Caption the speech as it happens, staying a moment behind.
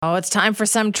Oh, it's time for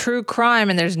some true crime,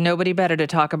 and there's nobody better to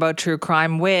talk about true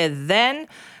crime with than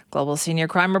Global Senior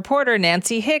Crime Reporter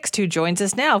Nancy Hixt, who joins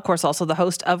us now. Of course, also the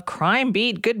host of Crime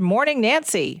Beat. Good morning,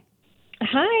 Nancy.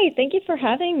 Hi, thank you for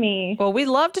having me. Well, we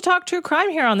love to talk true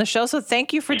crime here on the show, so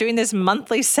thank you for doing this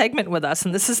monthly segment with us,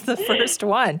 and this is the first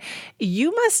one.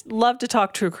 You must love to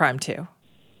talk true crime, too.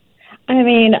 I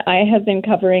mean, I have been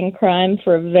covering crime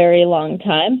for a very long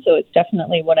time, so it's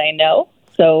definitely what I know.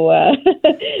 So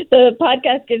the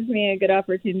podcast gives me a good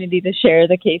opportunity to share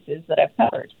the cases that I've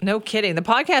covered. No kidding. The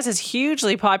podcast is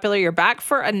hugely popular. You're back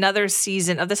for another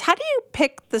season of this. How do you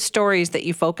pick the stories that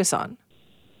you focus on?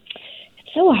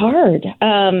 It's so hard.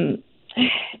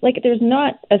 There's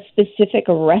not a specific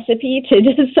recipe to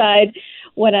decide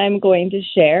what I'm going to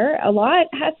share. A lot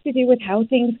has to do with how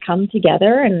things come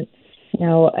together. And,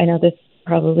 I know this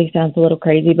probably sounds a little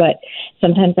crazy, but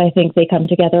sometimes I think they come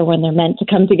together when they're meant to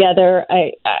come together.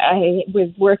 I was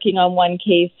working on one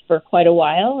case for quite a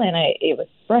while, and it was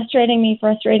frustrating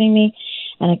me,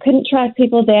 and I couldn't track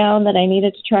people down that I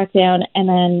needed to track down. And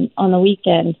then on the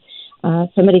weekend,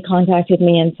 somebody contacted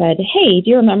me and said, "Hey, do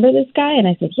you remember this guy?" And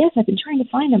I said, "Yes, I've been trying to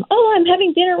find him." "Oh, I'm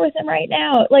having dinner with him right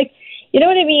now." You know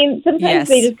what I mean? Sometimes Yes.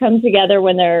 They just come together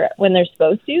when they're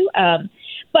supposed to.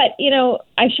 But,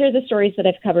 I share the stories that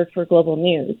I've covered for Global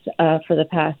News for the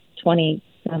past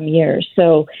 20-some years.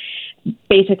 So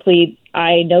basically,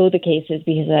 I know the cases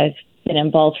because I've been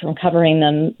involved from covering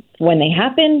them when they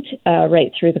happened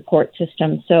right through the court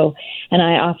system. So, and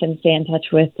I often stay in touch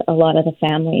with a lot of the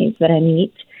families that I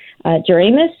meet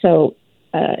during this. So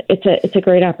it's a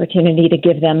great opportunity to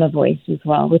give them a voice as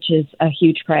well, which is a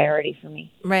huge priority for me.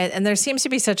 Right. And there seems to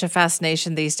be such a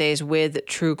fascination these days with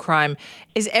true crime.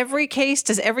 Does every case,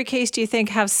 do you think,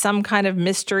 have some kind of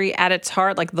mystery at its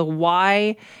heart? Like the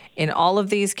why in all of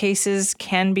these cases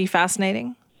can be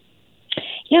fascinating?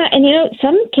 Yeah. And,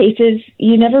 some cases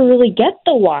you never really get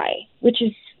the why, which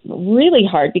is really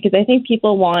hard because I think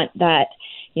people want that,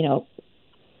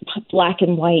 black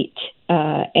and white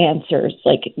answers,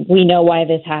 like we know why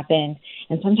this happened.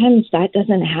 And sometimes that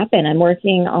doesn't happen. I'm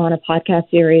working on a podcast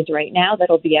series right now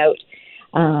that'll be out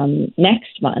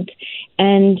next month.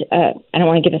 And I don't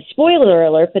want to give a spoiler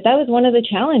alert, but that was one of the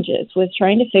challenges, was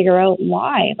trying to figure out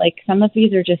why. Like some of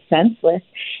these are just senseless.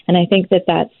 And I think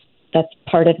that's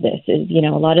part of this is,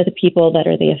 a lot of the people that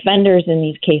are the offenders in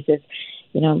these cases,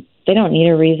 they don't need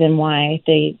a reason why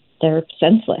they're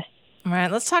senseless. All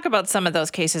right, let's talk about some of those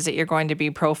cases that you're going to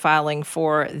be profiling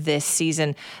for this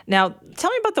season. Now, tell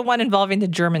me about the one involving the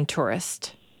German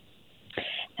tourist.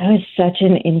 That was such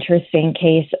an interesting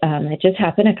case. It just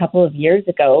happened a couple of years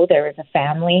ago. There was a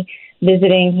family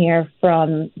visiting here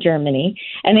from Germany,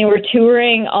 and they were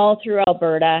touring all through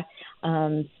Alberta.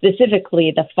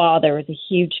 Specifically, the father was a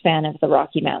huge fan of the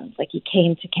Rocky Mountains. Like, he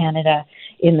came to Canada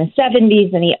in the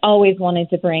 70s, and he always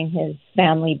wanted to bring his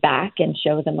family back and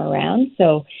show them around.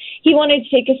 So he wanted to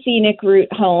take a scenic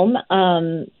route home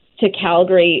to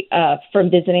Calgary from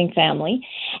visiting family.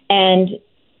 And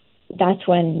that's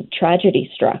when tragedy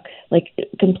struck, like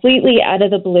completely out of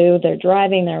the blue. They're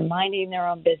driving, they're minding their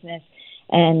own business,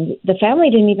 and the family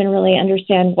didn't even really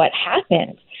understand what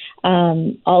happened.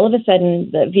 All of a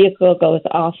sudden, the vehicle goes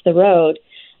off the road.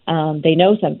 They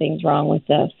know something's wrong with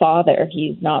the father.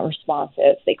 He's not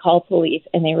responsive. They call police,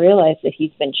 and they realize that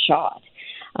he's been shot.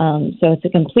 So it's a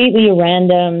completely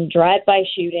random drive-by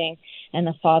shooting, and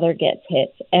the father gets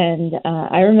hit. And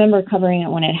I remember covering it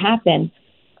when it happened.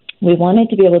 We wanted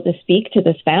to be able to speak to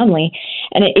this family,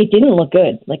 and it didn't look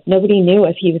good. Like, nobody knew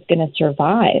if he was going to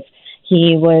survive.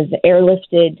 He was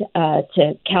airlifted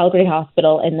to Calgary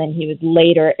Hospital, and then he was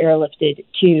later airlifted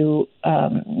to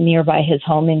nearby his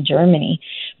home in Germany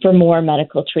for more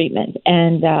medical treatment.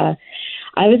 And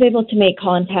I was able to make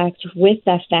contact with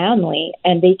that family,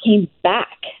 and they came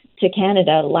back to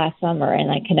Canada last summer,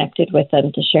 and I connected with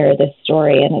them to share this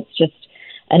story. And it's just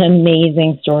an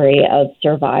amazing story of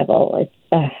survival.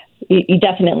 You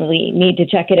definitely need to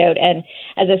check it out. And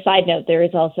as a side note, there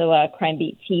is also a Crime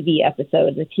Beat TV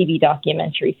episode, the TV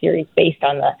documentary series based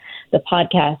on the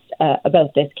podcast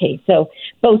about this case. So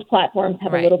both platforms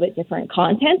have a little bit different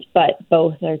content, but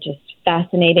both are just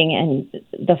fascinating. And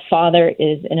the father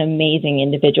is an amazing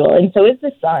individual, and so is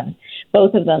the son.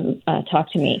 Both of them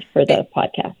talk to me for the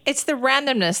podcast. It's the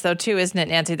randomness, though, too, isn't it,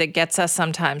 Nancy, that gets us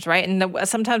sometimes, right? And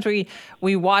sometimes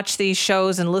we watch these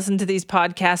shows and listen to these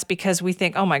podcasts because we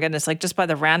think, oh, my goodness, like just by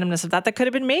the randomness of that could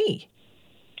have been me.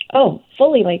 Oh,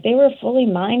 fully. Like, they were fully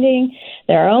minding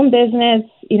their own business,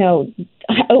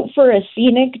 out for a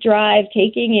scenic drive,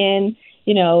 taking in,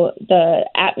 the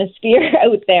atmosphere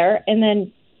out there. And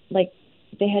then, like,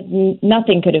 they had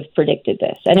nothing could have predicted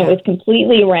this. And it was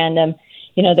completely random.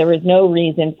 there was no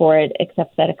reason for it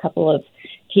except that a couple of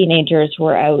teenagers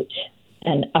were out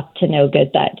and up to no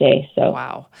good that day. So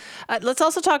wow. Let's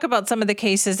also talk about some of the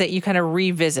cases that you kind of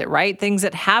revisit, right? Things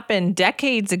that happened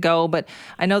decades ago, but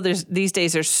I know these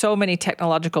days there's so many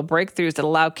technological breakthroughs that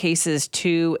allow cases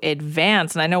to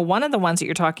advance. And I know one of the ones that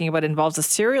you're talking about involves a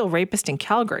serial rapist in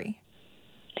Calgary.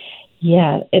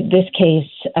 Yeah, this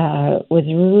case was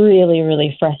really,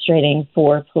 really frustrating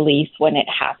for police when it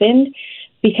happened,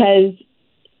 because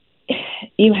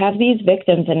you have these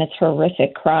victims and it's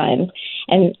horrific crimes,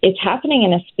 and it's happening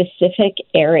in a specific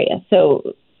area.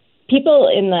 So people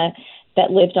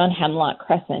that lived on Hemlock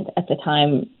Crescent at the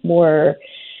time were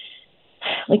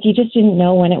like, you just didn't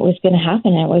know when it was going to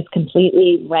happen. It was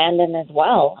completely random as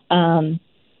well.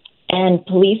 And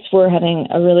police were having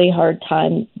a really hard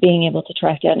time being able to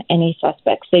track down any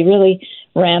suspects. They really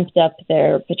ramped up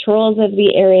their patrols of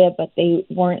the area, but they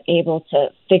weren't able to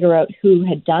figure out who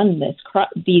had done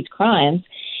these crimes.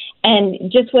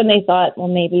 And just when they thought, well,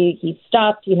 maybe he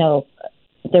stopped,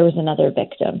 there was another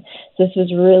victim. So this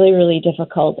was really, really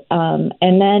difficult.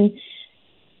 And then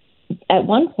at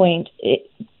one point,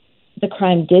 the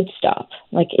crime did stop.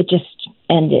 Like, it just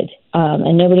ended.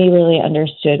 And nobody really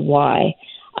understood why.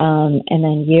 And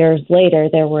then years later,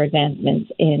 there were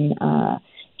advancements in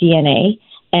DNA,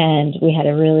 and we had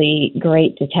a really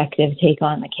great detective take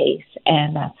on the case.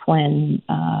 And that's when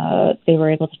they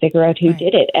were able to figure out who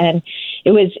did it. And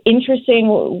it was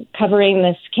interesting covering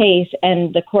this case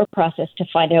and the court process to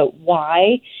find out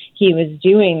why he was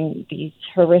doing these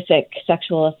horrific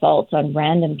sexual assaults on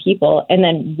random people, and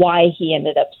then why he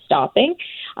ended up stopping.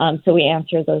 So we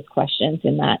answer those questions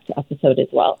in that episode as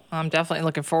well. I'm definitely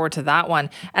looking forward to that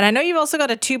one. And I know you've also got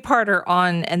a two-parter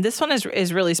on, and this one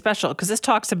is really special because this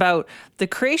talks about the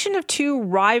creation of two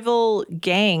rival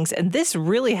gangs. And this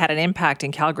really had an impact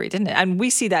in Calgary, didn't it? And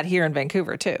we see that here in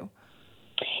Vancouver too.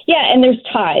 Yeah, and there's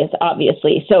ties,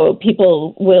 obviously. So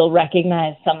people will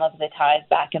recognize some of the ties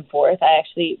back and forth. I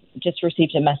actually just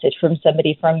received a message from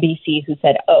somebody from BC who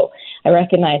said, I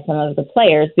recognize some of the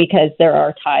players because there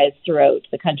are ties throughout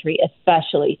the country,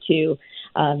 especially to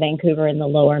Vancouver and the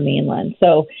Lower Mainland.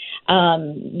 So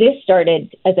this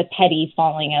started as a petty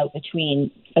falling out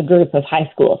between a group of high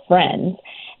school friends,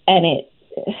 and it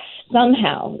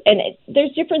somehow,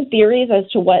 there's different theories as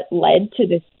to what led to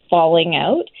this falling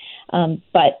out.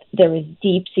 But there was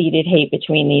deep-seated hate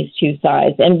between these two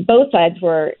sides, and both sides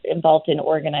were involved in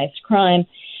organized crime,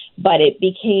 but it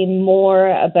became more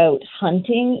about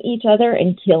hunting each other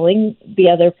and killing the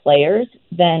other players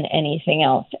than anything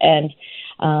else. And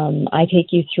I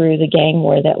take you through the gang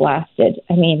war that lasted.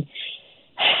 I mean,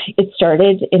 it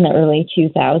started in the early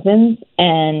 2000s,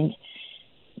 and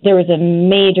there was a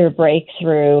major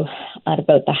breakthrough at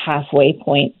about the halfway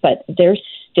point, but there's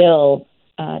still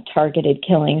targeted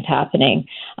killings happening.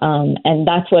 And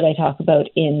that's what I talk about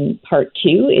in part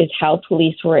 2, is how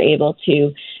police were able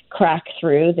to crack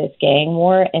through this gang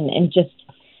war and just,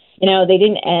 they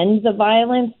didn't end the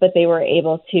violence, but they were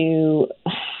able to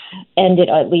end it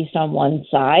at least on one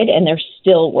side, and they're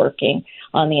still working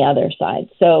on the other side.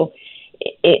 So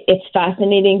it's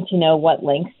fascinating to know what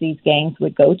lengths these gangs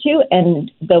would go to.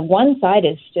 And the one side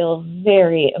is still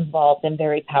very involved and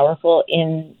very powerful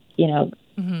in,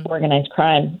 organized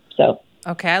crime. So,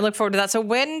 okay, I look forward to that. So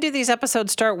when do these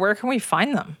episodes start? Where can we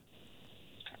find them?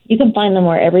 You can find them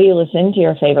wherever you listen to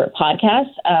your favorite podcast.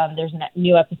 There's a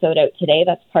new episode out today.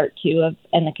 That's part 2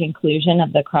 and the conclusion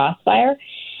of The Crossfire.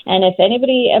 And if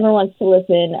anybody ever wants to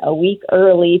listen a week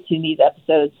early to these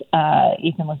episodes,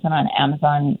 you can listen on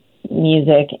Amazon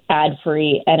Music,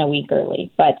 ad-free, and a week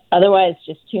early. But otherwise,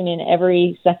 just tune in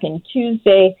every second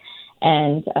Tuesday,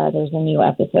 and there's a new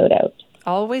episode out.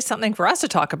 Always something for us to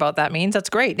talk about, that means. That's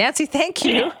great. Nancy, thank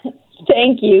you.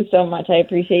 Thank you so much. I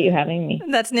appreciate you having me.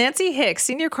 That's Nancy Hixt,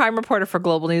 senior crime reporter for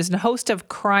Global News and host of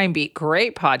Crime Beat.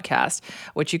 Great podcast,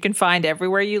 which you can find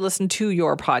everywhere you listen to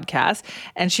your podcast.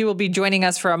 And she will be joining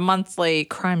us for a monthly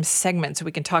crime segment so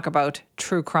we can talk about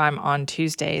true crime on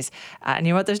Tuesdays. And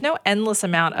you know what? There's no endless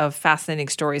amount of fascinating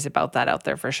stories about that out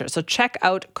there for sure. So check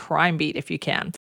out Crime Beat if you can.